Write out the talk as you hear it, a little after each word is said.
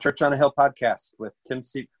Church on a Hill podcast with Tim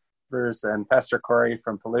Sievers and Pastor Corey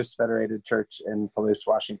from Palouse Federated Church in Palouse,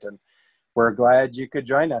 Washington. We're glad you could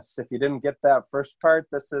join us. If you didn't get that first part,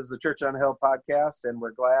 this is the Church on a Hill podcast, and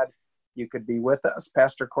we're glad you could be with us.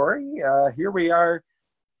 Pastor Corey, here we are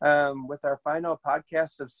with our final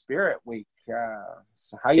podcast of Spirit Week.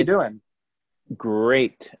 So how you doing?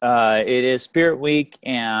 Great. It is Spirit Week,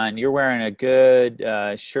 and you're wearing a good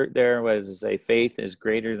shirt there. Was a faith is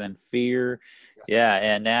greater than fear. Yes. Yeah,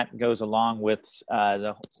 and that goes along with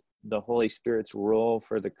the Holy Spirit's role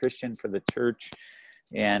for the Christian, for the church,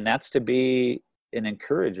 and that's to be an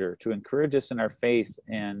encourager, to encourage us in our faith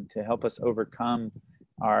and to help us overcome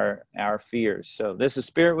our fears. So this is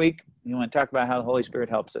Spirit Week. You want to talk about how the Holy Spirit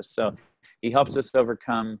helps us. So He helps us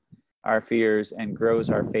overcome our fears and grows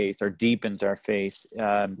our faith or deepens our faith.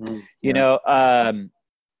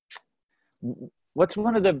 What's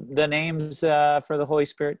one of the names for the Holy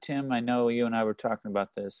Spirit, Tim? I know you and I were talking about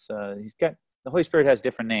this. The Holy Spirit has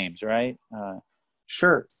different names, right?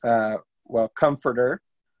 Sure. Well, Comforter.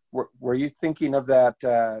 Were you thinking of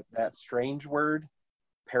that strange word,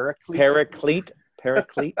 Paraclete?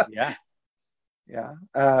 Paraclete. Yeah. Yeah.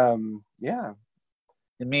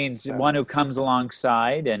 It means one who comes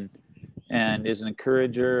alongside and is an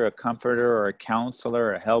encourager, a comforter, or a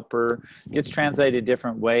counselor, a helper. It gets translated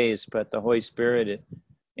different ways, but the Holy Spirit,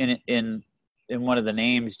 in one of the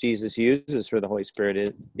names Jesus uses for the Holy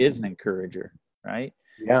Spirit, is an encourager, right?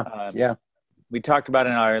 Yeah. We talked about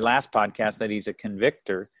in our last podcast that He's a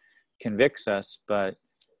convictor, convicts us, but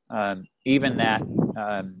even that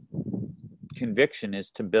conviction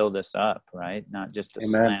is to build us up, right? Not just to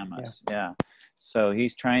slam us. Yeah. So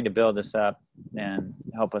He's trying to build us up and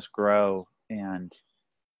help us grow and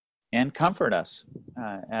comfort us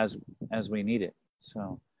as we need it.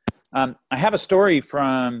 So I have a story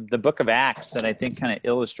from the book of Acts that I think kind of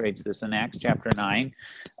illustrates this. In Acts chapter 9,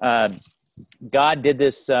 God did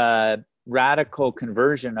this radical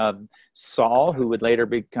conversion of Saul, who would later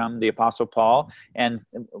become the Apostle Paul. And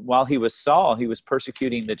while he was Saul, he was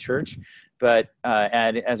persecuting the church. But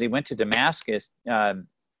as he went to Damascus,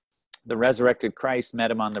 the resurrected Christ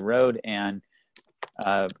met him on the road and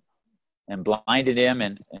blinded him,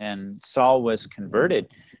 and Saul was converted.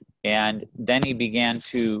 And then he began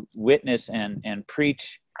to witness and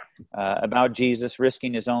preach about Jesus,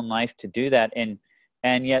 risking his own life to do that. And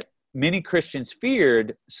yet many Christians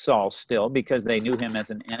feared Saul still because they knew him as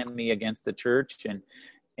an enemy against the church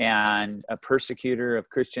and a persecutor of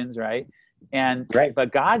Christians, right?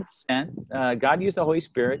 But God used the Holy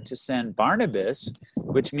Spirit to send Barnabas,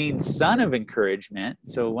 which means son of encouragement.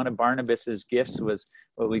 So one of Barnabas's gifts was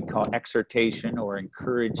what we'd call exhortation or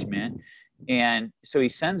encouragement. And so He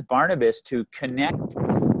sends Barnabas to connect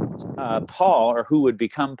Paul, or who would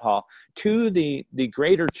become Paul, to the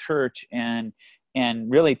greater church and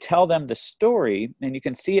really tell them the story. And you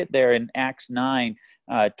can see it there in Acts 9,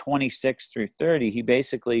 26 through 30. He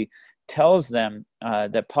basically tells them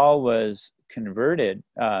that Paul was converted,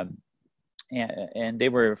 and they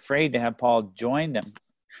were afraid to have Paul join them.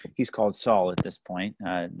 He's called Saul at this point,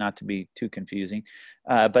 not to be too confusing.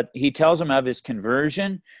 But he tells them of his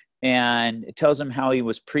conversion, and it tells him how he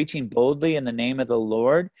was preaching boldly in the name of the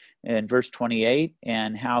Lord in verse 28,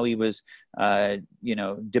 and how he was,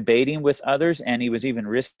 debating with others, and he was even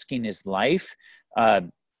risking his life.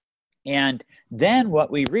 And then what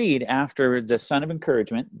we read after the son of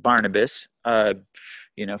encouragement, Barnabas,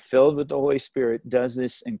 filled with the Holy Spirit, does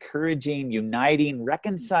this encouraging, uniting,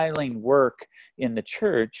 reconciling work in the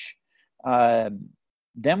church.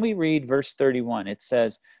 Then we read verse 31. It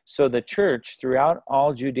says, so the church throughout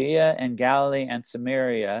all Judea and Galilee and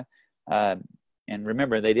Samaria, and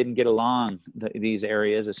remember, they didn't get along, these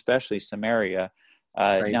areas, especially Samaria.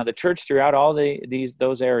 Right. Now the church throughout all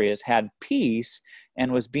those areas had peace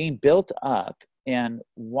and was being built up and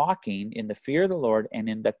walking in the fear of the Lord and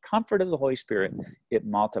in the comfort of the Holy Spirit, it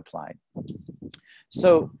multiplied.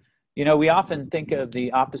 So, we often think of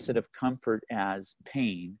the opposite of comfort as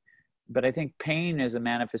pain, but I think pain is a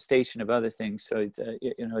manifestation of other things. So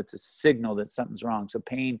it's a signal that something's wrong. So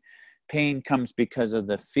pain comes because of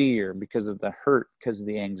the fear, because of the hurt, because of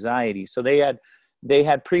the anxiety. So they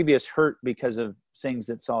had previous hurt because of things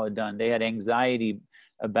that Saul had done. They had anxiety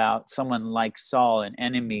about someone like Saul, an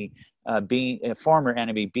enemy, being a former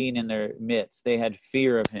enemy, being in their midst. They had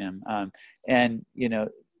fear of him.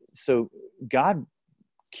 So God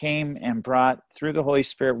came and brought, through the Holy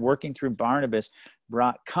Spirit, working through Barnabas,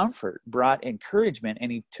 brought comfort, brought encouragement.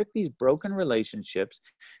 And He took these broken relationships,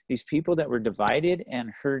 these people that were divided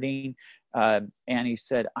and hurting, and He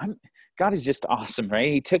said, God is just awesome,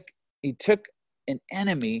 right? He took an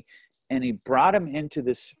enemy, and he brought him into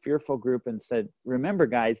this fearful group and said, remember,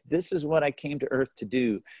 guys, this is what I came to earth to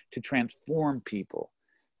do, to transform people.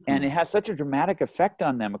 And it has such a dramatic effect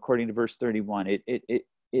on them, according to verse 31.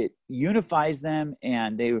 It unifies them,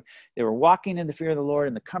 and they were walking in the fear of the Lord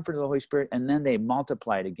and the comfort of the Holy Spirit, and then they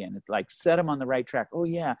multiplied again. It like set them on the right track. Oh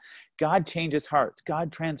yeah, God changes hearts.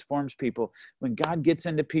 God transforms people. When God gets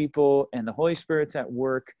into people and the Holy Spirit's at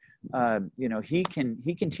work, he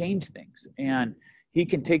can change things, and he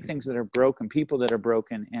can take things that are broken, people that are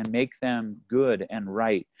broken, and make them good and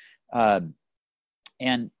right.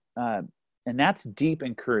 And that's deep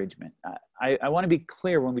encouragement. I want to be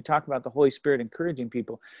clear when we talk about the Holy Spirit encouraging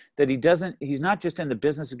people, that he's not just in the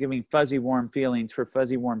business of giving fuzzy, warm feelings for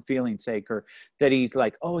fuzzy, warm feelings' sake, or that he's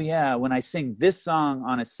like, oh yeah, when I sing this song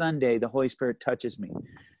on a Sunday, the Holy Spirit touches me.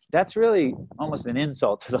 That's really almost an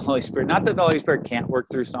insult to the Holy Spirit. Not that the Holy Spirit can't work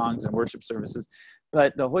through songs and worship services,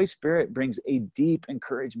 but the Holy Spirit brings a deep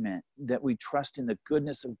encouragement that we trust in the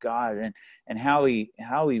goodness of God, and how he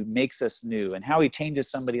makes us new, and how he changes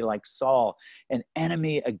somebody like Saul, an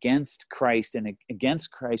enemy against Christ and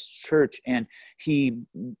against Christ's church. And he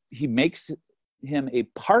makes him a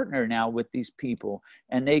partner now with these people,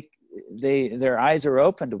 and their eyes are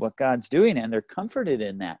open to what God's doing, and they're comforted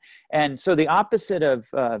in that. And so the opposite of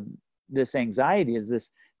this anxiety is this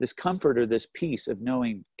comfort, or this peace of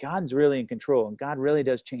knowing God's really in control, and God really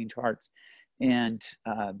does change hearts. And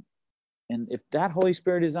if that Holy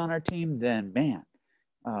Spirit is on our team, then man,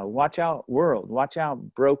 watch out world, watch out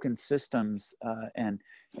broken systems, and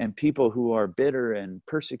people who are bitter and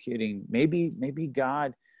persecuting. Maybe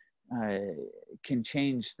God can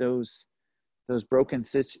change those broken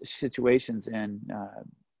situations, and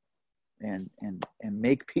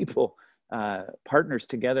make people partners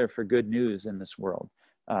together for good news in this world.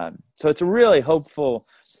 So it's a really hopeful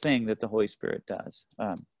thing that the Holy Spirit does.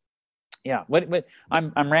 What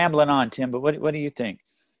I'm rambling on, Tim, but what do you think?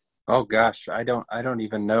 Oh gosh, I don't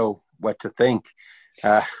even know what to think.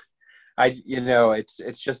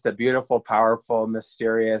 It's just a beautiful, powerful,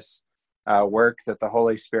 mysterious work that the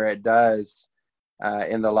Holy Spirit does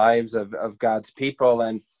in the lives of God's people.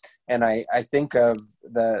 And I think of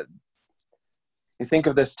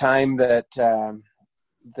this time that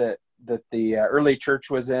the early church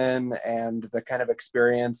was in, and the kind of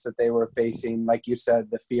experience that they were facing, like you said,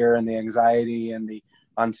 the fear and the anxiety and the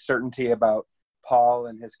uncertainty about Paul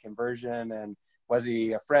and his conversion, and was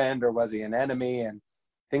he a friend or was he an enemy? And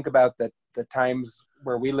think about the times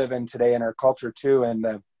where we live in today in our culture too, and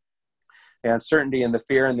the uncertainty and the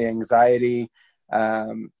fear and the anxiety.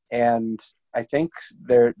 And I think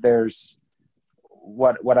there's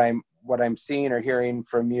what I'm seeing or hearing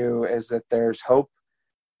from you is that there's hope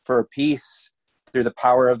for peace through the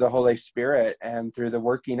power of the Holy Spirit, and through the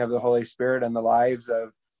working of the Holy Spirit in the lives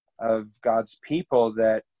of God's people,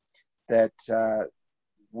 that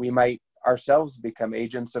we might ourselves become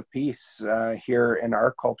agents of peace here in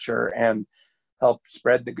our culture, and help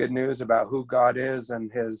spread the good news about who God is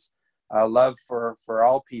and his love for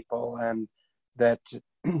all people, and that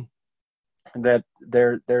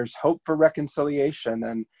there's hope for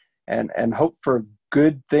reconciliation, and hope for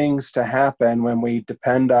good things to happen when we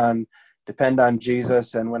depend on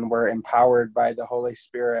Jesus, and when we're empowered by the Holy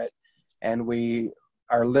Spirit, and we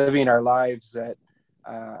are living our lives that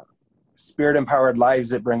Spirit-empowered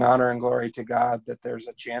lives that bring honor and glory to God, that there's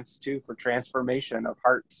a chance too for transformation of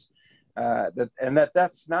hearts,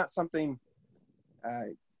 that's not something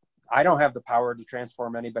I don't have the power to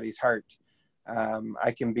transform anybody's heart.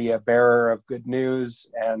 I can be a bearer of good news,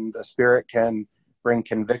 and the Spirit can bring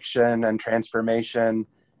conviction and transformation.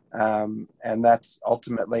 And that's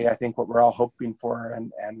ultimately, I think, what we're all hoping for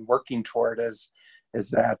and working toward is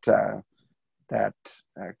that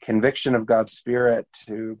conviction of God's Spirit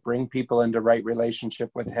to bring people into right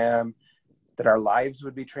relationship with him, that our lives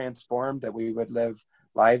would be transformed, that we would live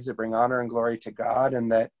lives that bring honor and glory to God,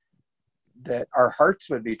 and that our hearts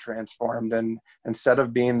would be transformed. And instead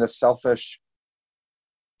of being selfish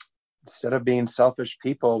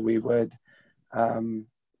people, we would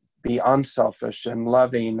be unselfish and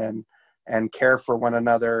loving, and care for one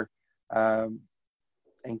another, and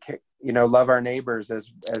love our neighbors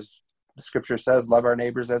as the scripture says, love our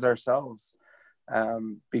neighbors as ourselves,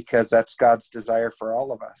 because that's God's desire for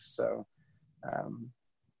all of us. So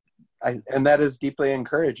and that is deeply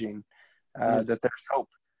encouraging, that there's hope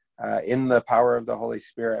in the power of the Holy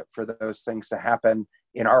Spirit for those things to happen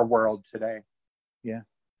in our world today. Yeah.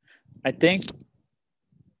 I think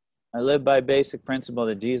I live by basic principle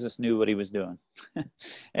that Jesus knew what he was doing.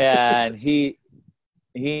 And he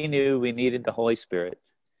knew we needed the Holy Spirit.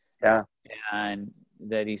 Yeah. And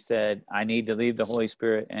that he said, I need to leave the Holy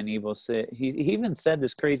Spirit, and he will say, he even said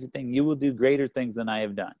this crazy thing, you will do greater things than I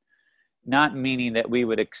have done. Not meaning that we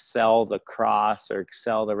would excel the cross or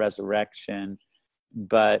excel the resurrection,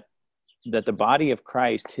 but that the body of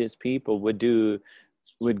Christ, his people, would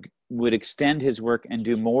extend his work and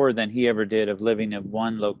do more than he ever did of living in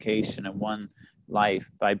one location and one life.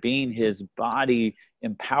 By being his body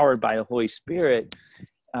empowered by the Holy Spirit,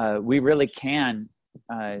 we really can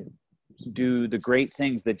do the great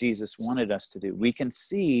things that Jesus wanted us to do. We can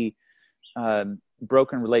see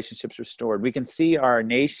broken relationships restored. We can see our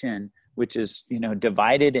nation, which is,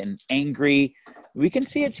 divided and angry. We can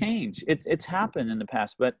see it change. It's happened in the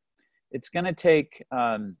past, but it's going to take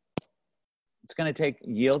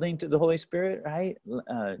yielding to the Holy Spirit, right?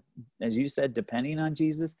 As you said, depending on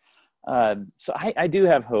Jesus. So I do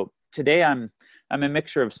have hope. Today I'm a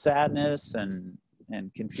mixture of sadness and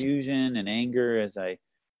confusion and anger as I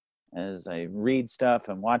read stuff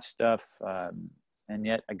and watch stuff, and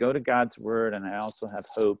yet I go to God's word, and I also have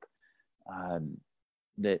hope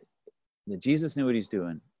that Jesus knew what he's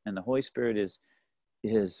doing, and the Holy Spirit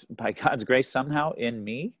is by God's grace somehow in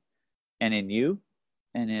me and in you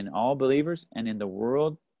and in all believers and in the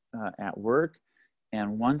world at work,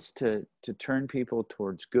 and wants to turn people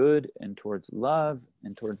towards good and towards love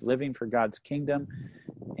and towards living for God's kingdom.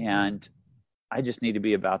 And I just need to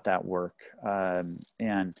be about that work.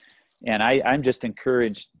 And I'm just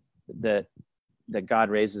encouraged that God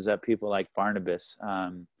raises up people like Barnabas.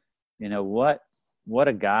 What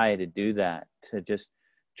a guy to do that, to just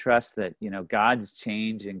trust that, God's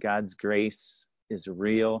change and God's grace is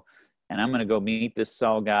real. And I'm going to go meet this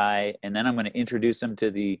Saul guy, and then I'm going to introduce him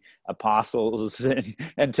to the apostles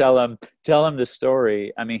and tell him the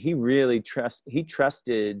story. I mean, he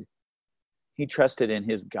trusted in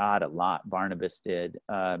his God a lot. Barnabas did.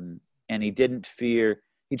 And he didn't fear.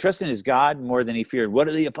 He trusted in his God more than he feared. What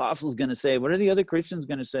are the apostles going to say? What are the other Christians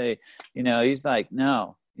going to say? He's like,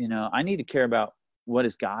 no, I need to care about what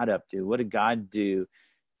is God up to? What did God do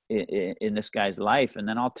in this guy's life? And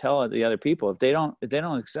then I'll tell the other people. If they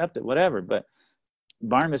don't accept it, whatever. But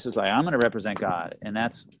Barnabas is like, I'm going to represent God. And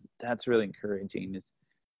that's really encouraging.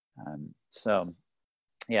 So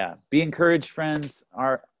yeah, be encouraged, friends.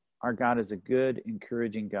 Our God is a good,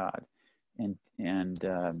 encouraging God, and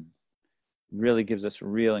really gives us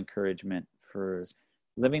real encouragement for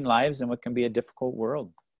living lives in what can be a difficult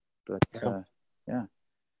world. But yeah.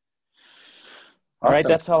 All right,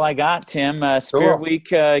 that's all I got, Tim. Spirit Week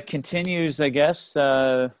continues, I guess.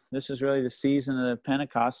 This is really the season of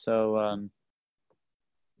Pentecost, so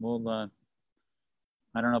we'll.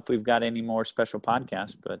 I don't know if we've got any more special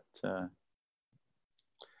podcasts, but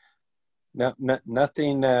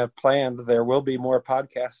nothing planned. There will be more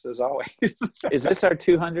podcasts as always. Is this our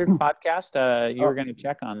 200th podcast? You were going to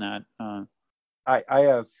check on that. I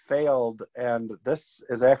have failed, and this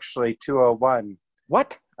is actually 201.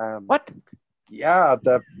 What? What? Yeah,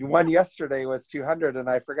 the one yesterday was 200, and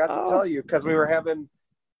I forgot to tell you because we were having,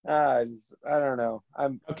 I don't know.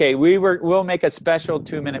 Okay. We'll make a special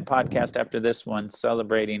 2-minute podcast after this one,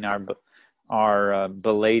 celebrating our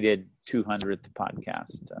belated 200th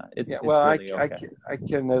podcast. It's really okay. I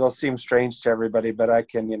can. It'll seem strange to everybody, but I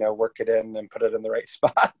can, work it in and put it in the right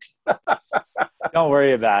spot. Don't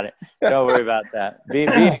worry about it. Don't worry about that. Be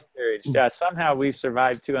encouraged. Somehow we've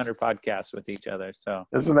survived 200 podcasts with each other. So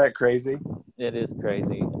isn't that crazy? It is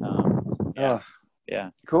crazy. Yeah.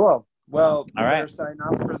 Cool. Well, all right. Better sign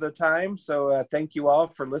off for the time. So thank you all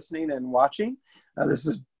for listening and watching. This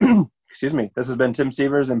is, excuse me. This has been Tim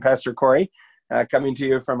Sievers and Pastor Corey coming to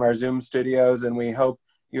you from our Zoom studios, and we hope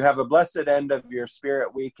you have a blessed end of your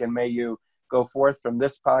Spirit Week, and may you go forth from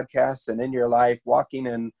this podcast and in your life walking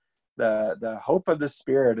in the hope of the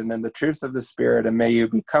Spirit and in the truth of the Spirit, and may you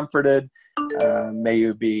be comforted. May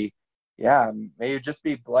you just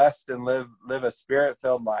be blessed and live a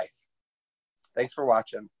Spirit-filled life. Thanks for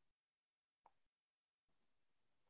watching.